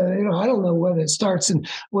shaped, I don't know whether it starts in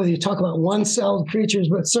whether you talk about one-celled creatures,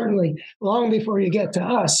 but certainly long before you get to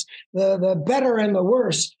us, the better and the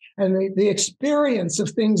worse. And the experience of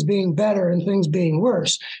things being better and things being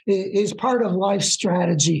worse is part of life's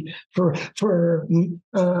strategy for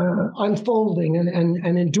unfolding and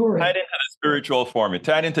enduring. Tied into the spiritual form.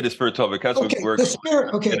 Tied into the spiritual because we're the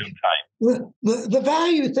spirit. Okay, the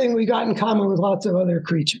value thing we got in common with lots of other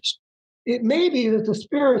creatures. It may be that the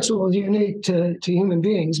spiritual is unique to human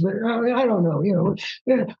beings, but I don't know.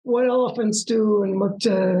 What elephants do and what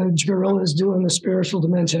gorillas do in the spiritual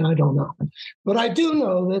dimension, I don't know. But I do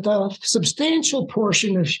know that a substantial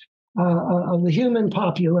portion of the human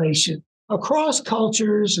population across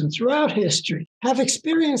cultures and throughout history have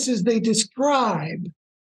experiences they describe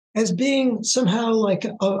as being somehow like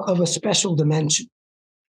of a special dimension.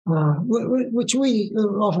 Which we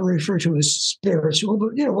often refer to as spiritual, but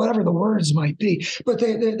whatever the words might be. But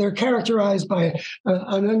they're characterized by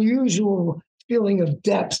an unusual feeling of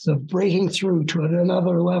depth, of breaking through to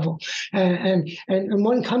another level, and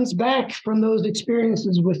one comes back from those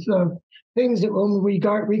experiences with things that one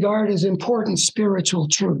regard as important spiritual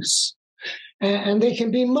truths, and they can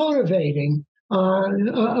be motivating,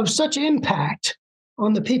 of such impact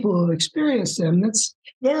on the people who experience them. That's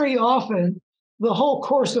very often the whole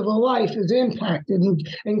course of a life is impacted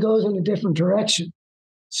and goes in a different direction.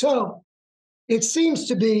 So it seems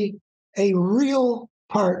to be a real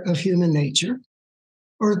part of human nature,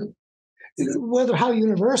 or whether how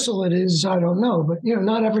universal it is, I don't know. But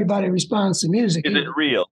not everybody responds to music. Is it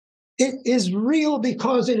real? It is real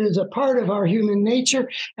because it is a part of our human nature,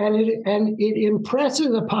 and it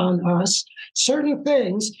impresses upon us certain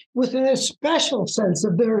things with an especial sense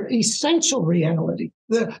of their essential reality.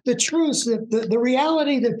 The truths, the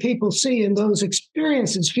reality that people see in those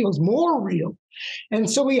experiences feels more real. And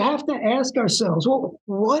so we have to ask ourselves, well,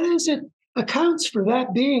 what is it accounts for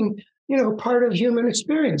that being, part of human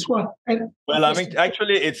experience. Well, I mean,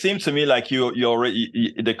 actually, it seems to me like you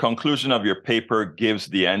already, the conclusion of your paper gives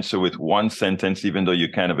the answer with one sentence, even though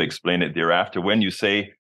you kind of explain it thereafter. When you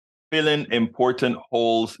say, filling important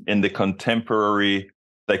holes in the contemporary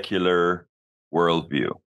secular worldview.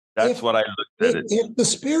 That's what I looked at it. If the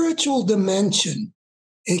spiritual dimension,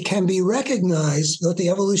 it can be recognized, what the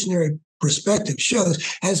evolutionary perspective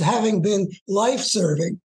shows, as having been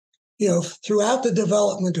life-serving, throughout the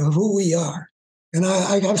development of who we are. And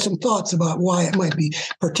I have some thoughts about why it might be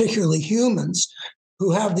particularly humans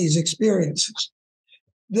who have these experiences.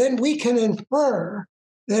 Then we can infer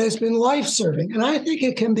that it's been life-serving. And I think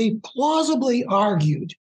it can be plausibly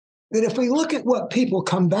argued that if we look at what people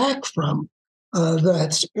come back from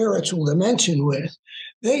that spiritual dimension with,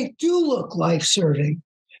 they do look life-serving.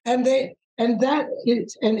 And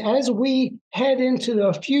as we head into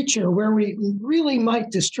the future where we really might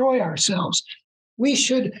destroy ourselves, we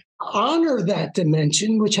should honor that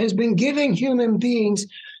dimension, which has been giving human beings,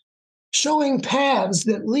 showing paths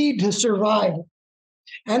that lead to survival.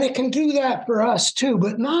 And it can do that for us too,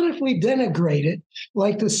 but not if we denigrate it,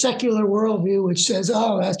 like the secular worldview, which says,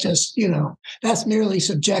 oh, that's just, that's merely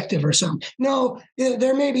subjective or something. No,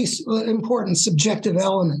 there may be important subjective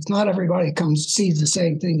elements. Not everybody sees the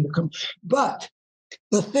same thing. But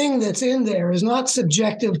the thing that's in there is not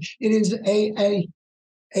subjective. It is a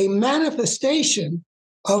manifestation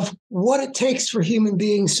of what it takes for human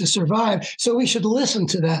beings to survive. So we should listen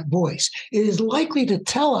to that voice. It is likely to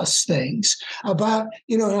tell us things about,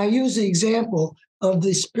 and I use the example of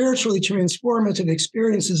the spiritually transformative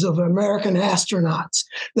experiences of American astronauts.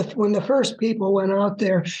 When the first people went out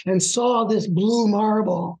there and saw this blue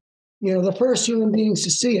marble, the first human beings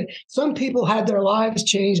to see it, some people had their lives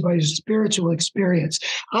changed by a spiritual experience.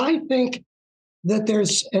 I think that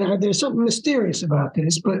there's something mysterious about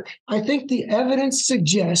this, but I think the evidence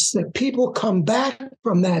suggests that people come back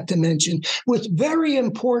from that dimension with very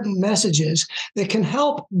important messages that can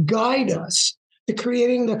help guide us to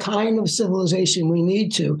creating the kind of civilization we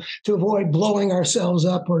need to avoid blowing ourselves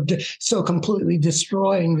up or so completely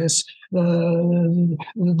destroying this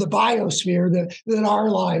the biosphere that our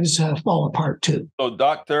lives fall apart to. So,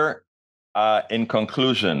 Doctor, in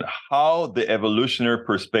conclusion, how the evolutionary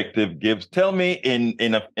perspective tell me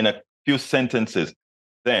in a few sentences,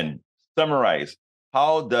 then summarize,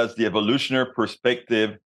 how does the evolutionary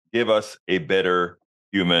perspective give us a better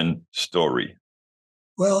human story?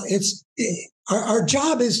 Well, our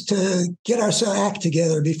job is to get our act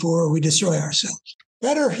together before we destroy ourselves.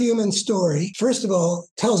 Better human story, first of all,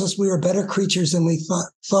 tells us we are better creatures than we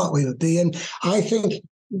thought we would be. And I think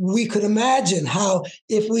we could imagine how,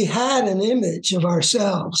 if we had an image of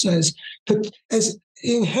ourselves as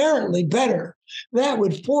inherently better, that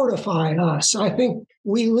would fortify us. I think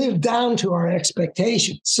we live down to our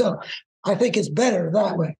expectations. So I think it's better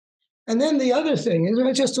that way. And then the other thing is,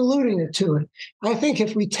 I'm just alluding to it, I think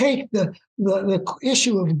if we take the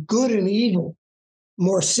issue of good and evil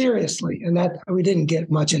more seriously, and that we didn't get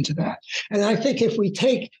much into that. And I think if we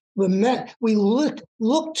take we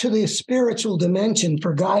look to the spiritual dimension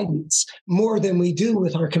for guidance more than we do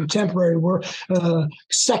with our contemporary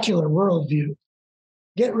secular worldview.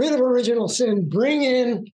 Get rid of original sin, bring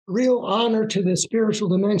in real honor to the spiritual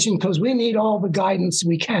dimension, because we need all the guidance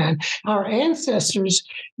we can. Our ancestors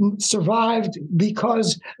survived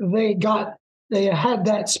because they had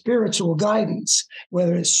that spiritual guidance,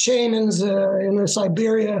 whether it's shamans in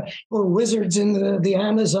Siberia or wizards in the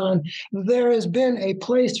Amazon. There has been a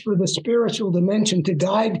place for the spiritual dimension to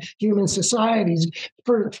guide human societies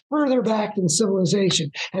further back than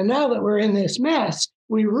civilization. And now that we're in this mess,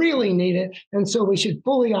 we really need it. And so we should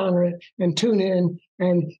fully honor it and tune in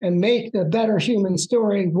and make the better human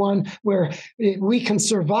story one where we can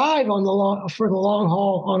survive for the long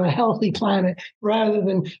haul on a healthy planet, rather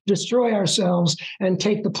than destroy ourselves and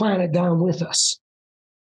take the planet down with us.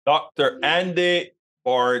 Dr. Andy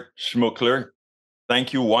Bart Schmookler,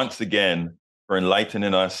 thank you once again for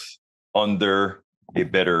enlightening us under a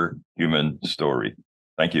better human story.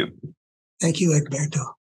 Thank you. Thank you, Egberto.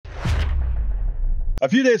 A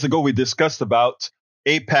few days ago, we discussed about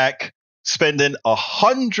AIPAC spending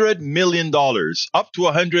 $100 million, up to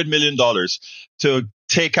 $100 million, to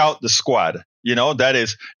take out the squad. That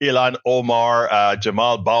is Ilhan Omar,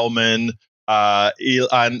 Jamal Bowman, Alida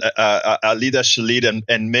Shalit,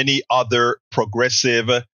 and many other progressive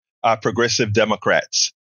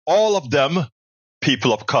Democrats. All of them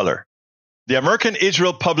people of color. The American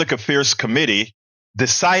Israel Public Affairs Committee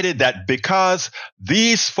decided that because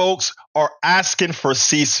these folks are asking for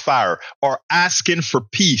ceasefire, or asking for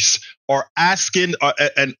peace, or asking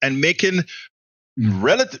and making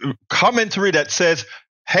relative commentary that says,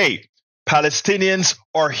 hey, Palestinians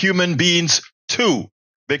are human beings too,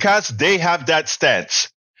 because they have that stance.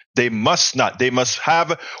 They must not. They must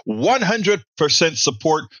have 100%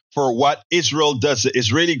 support for what Israel does, the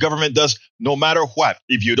Israeli government does, no matter what.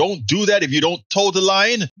 If you don't do that, if you don't toe the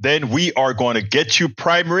line, then we are going to get you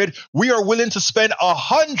primaried. We are willing to spend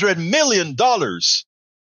 $100 million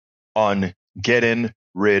on getting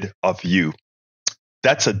rid of you.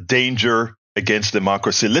 That's a danger against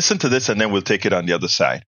democracy. Listen to this, and then we'll take it on the other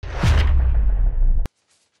side.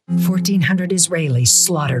 1,400 Israelis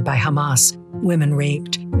slaughtered by Hamas, women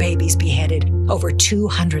raped, babies beheaded, over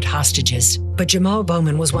 200 hostages. But Jamal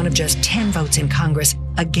Bowman was one of just 10 votes in Congress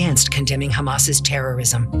against condemning Hamas's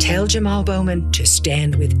terrorism. Tell Jamal Bowman to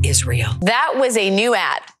stand with Israel. That was a new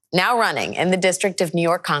ad now running in the District of New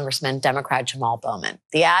York Congressman, Democrat Jamal Bowman.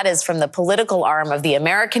 The ad is from the political arm of the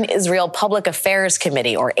American Israel Public Affairs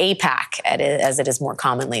Committee, or AIPAC, as it is more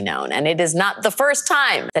commonly known. And it is not the first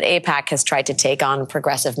time that AIPAC has tried to take on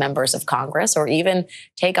progressive members of Congress or even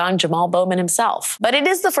take on Jamal Bowman himself. But it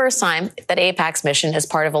is the first time that AIPAC's mission is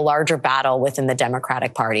part of a larger battle within the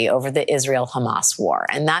Democratic Party over the Israel-Hamas war.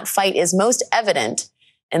 And that fight is most evident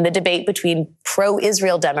in the debate between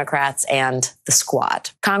pro-Israel Democrats and the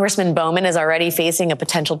Squad. Congressman Bowman is already facing a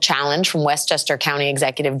potential challenge from Westchester County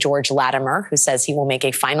Executive George Latimer, who says he will make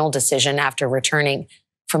a final decision after returning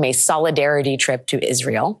from a solidarity trip to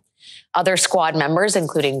Israel. Other Squad members,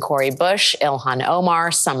 including Cori Bush, Ilhan Omar,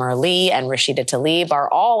 Summer Lee, and Rashida Tlaib, are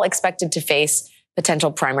all expected to face potential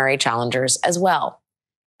primary challengers as well.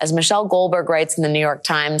 As Michelle Goldberg writes in the New York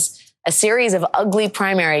Times, a series of ugly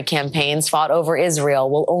primary campaigns fought over Israel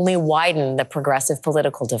will only widen the progressive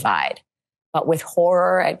political divide. But with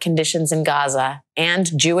horror at conditions in Gaza and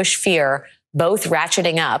Jewish fear both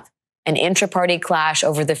ratcheting up, an intra-party clash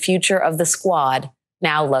over the future of the Squad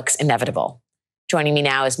now looks inevitable. Joining me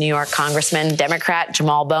now is New York Congressman, Democrat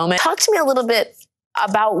Jamal Bowman. Talk to me a little bit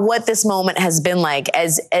about what this moment has been like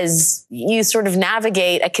as you sort of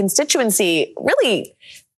navigate a constituency really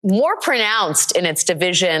more pronounced in its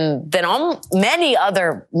division than many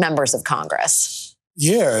other members of Congress.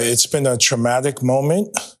 Yeah, it's been a traumatic moment.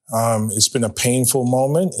 It's been a painful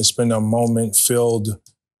moment. It's been a moment filled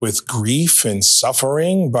with grief and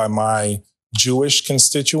suffering by my Jewish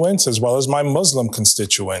constituents as well as my Muslim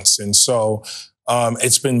constituents. And so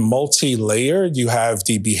it's been multi-layered. You have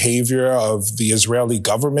the behavior of the Israeli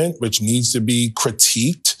government, which needs to be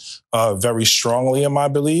critiqued very strongly in my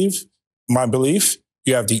belief.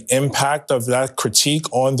 You have the impact of that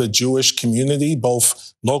critique on the Jewish community,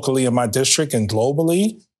 both locally in my district and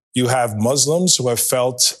globally. You have Muslims who have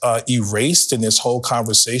felt erased in this whole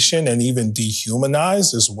conversation and even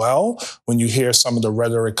dehumanized as well when you hear some of the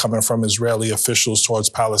rhetoric coming from Israeli officials towards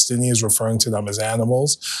Palestinians, referring to them as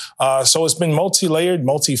animals. So it's been multi-layered,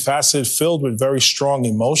 multifaceted, filled with very strong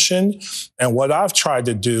emotion. And what I've tried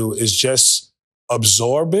to do is just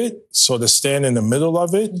absorb it, sort of stand in the middle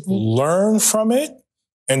of it, learn from it,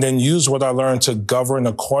 and then use what I learned to govern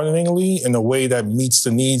accordingly in a way that meets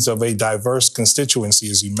the needs of a diverse constituency,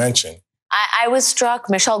 as you mentioned. I was struck,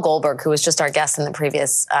 Michelle Goldberg, who was just our guest in the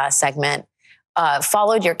previous segment,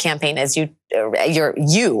 followed your campaign as you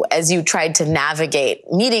tried to navigate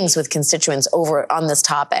meetings with constituents over on this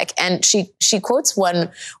topic. And she quotes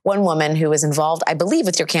one woman who was involved, I believe,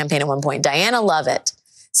 with your campaign at one point, Diana Lovett,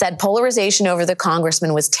 said polarization over the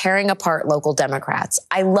congressman was tearing apart local Democrats.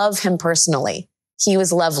 I love him personally. He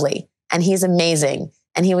was lovely and he's amazing.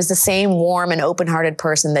 And he was the same warm and open-hearted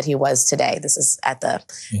person that he was today. This is at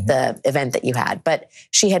the event that you had. But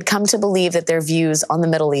she had come to believe that their views on the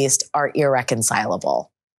Middle East are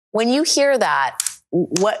irreconcilable. When you hear that,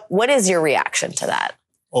 what is your reaction to that?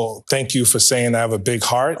 Well, thank you for saying I have a big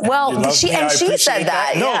heart. Well, she said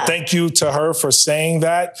that. No, yeah. Thank you to her for saying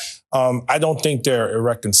that. I don't think they're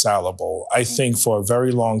irreconcilable. I think for a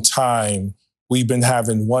very long time, we've been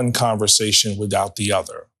having one conversation without the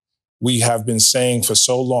other. We have been saying for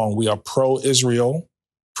so long, we are pro-Israel,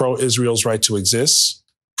 pro-Israel's right to exist,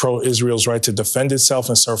 pro-Israel's right to defend itself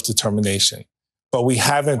and self-determination. But we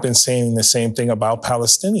haven't been saying the same thing about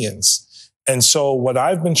Palestinians. And so what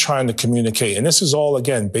I've been trying to communicate, and this is all,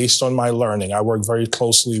 again, based on my learning. I work very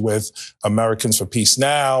closely with Americans for Peace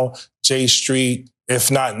Now, J Street, If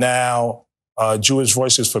Not Now, Jewish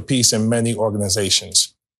Voices for Peace, and many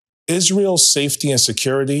organizations. Israel's safety and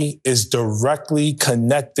security is directly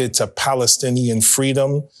connected to Palestinian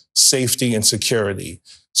freedom, safety, and security.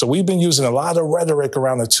 So we've been using a lot of rhetoric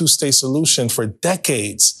around a two-state solution for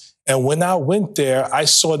decades. And when I went there, I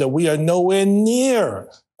saw that we are nowhere near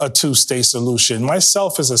a two-state solution.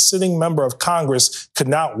 Myself, as a sitting member of Congress, could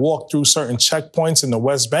not walk through certain checkpoints in the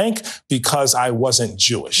West Bank because I wasn't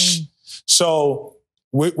Jewish. So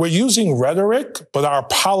we're using rhetoric, but our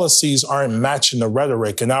policies aren't matching the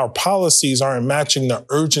rhetoric, and our policies aren't matching the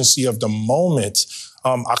urgency of the moment.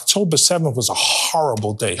 October 7th was a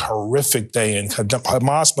horrible day, horrific day, and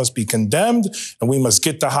Hamas must be condemned, and we must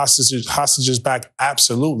get the hostages back,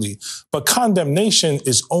 absolutely. But condemnation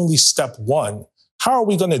is only step one. How are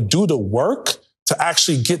we going to do the work to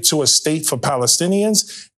actually get to a state for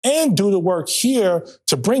Palestinians and do the work here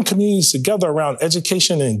to bring communities together around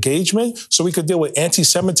education and engagement so we could deal with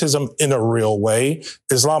anti-Semitism in a real way,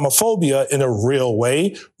 Islamophobia in a real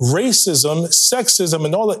way, racism, sexism,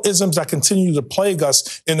 and all the isms that continue to plague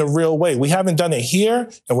us in a real way. We haven't done it here,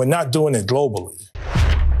 and we're not doing it globally.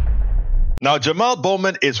 Now, Jamal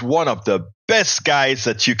Bowman is one of the best guys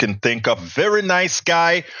that you can think of. Very nice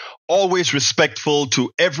guy, always respectful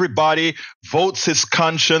to everybody, votes his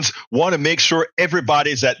conscience, want to make sure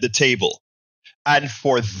everybody's at the table. And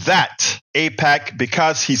for that, AIPAC,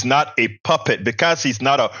 because he's not a puppet, because he's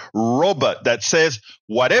not a robot that says,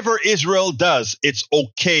 whatever Israel does, it's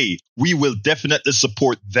okay. We will definitely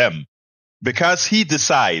support them. Because he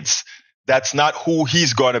decides that's not who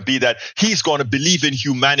he's going to be, that he's going to believe in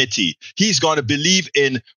humanity. He's going to believe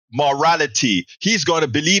in morality. He's going to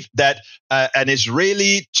believe that an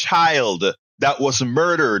Israeli child that was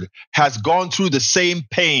murdered has gone through the same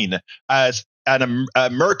pain as an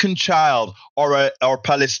American child or a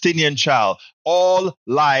Palestinian child. All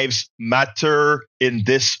lives matter in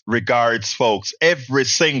this regards, folks. Every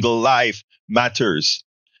single life matters.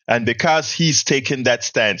 And because he's taken that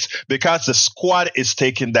stance, because the squad is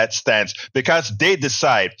taking that stance, because they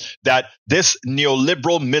decide that this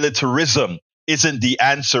neoliberal militarism isn't the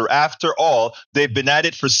answer. After all, they've been at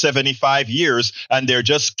it for 75 years and they're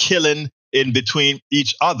just killing in between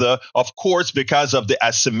each other. Of course, because of the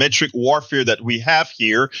asymmetric warfare that we have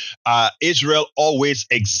here, Israel always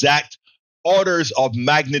exact orders of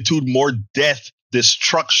magnitude more death,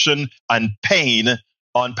 destruction, and pain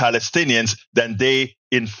on Palestinians than they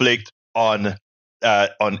inflict on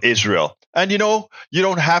Israel. And you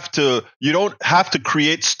don't have to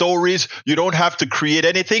create stories. You don't have to create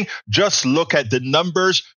anything. Just look at the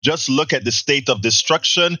numbers. Just look at the state of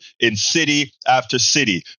destruction in city after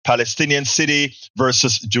city. Palestinian city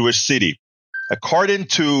versus Jewish city. According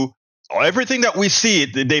to everything that we see,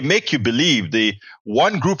 they make you believe the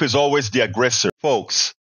one group is always the aggressor.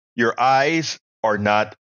 Folks, your eyes are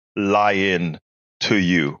not lying to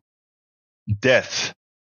you. Death.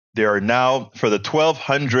 There are now, for the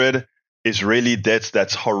 1,200 Israeli deaths,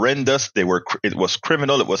 that's horrendous. It was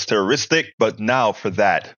criminal. It was terroristic. But now for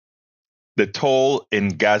that, the toll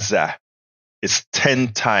in Gaza is 10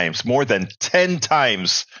 times, more than 10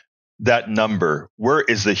 times that number. Where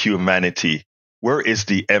is the humanity? Where is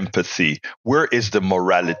the empathy? Where is the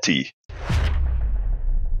morality?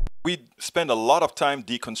 We spend a lot of time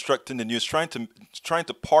deconstructing the news, trying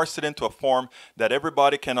to parse it into a form that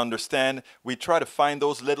everybody can understand. We try to find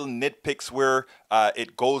those little nitpicks where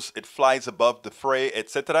it flies above the fray,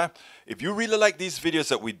 etc. If you really like these videos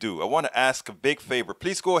that we do, I want to ask a big favor.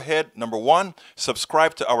 Please go ahead. Number one,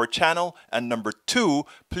 subscribe to our channel. And number two,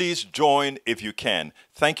 please join if you can.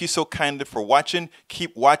 Thank you so kindly for watching.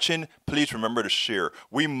 Keep watching. Please remember to share.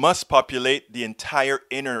 We must populate the entire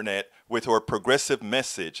internet with our progressive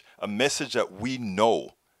message, a message that we know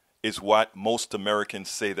is what most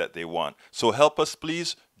Americans say that they want. So help us,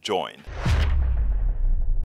 please join.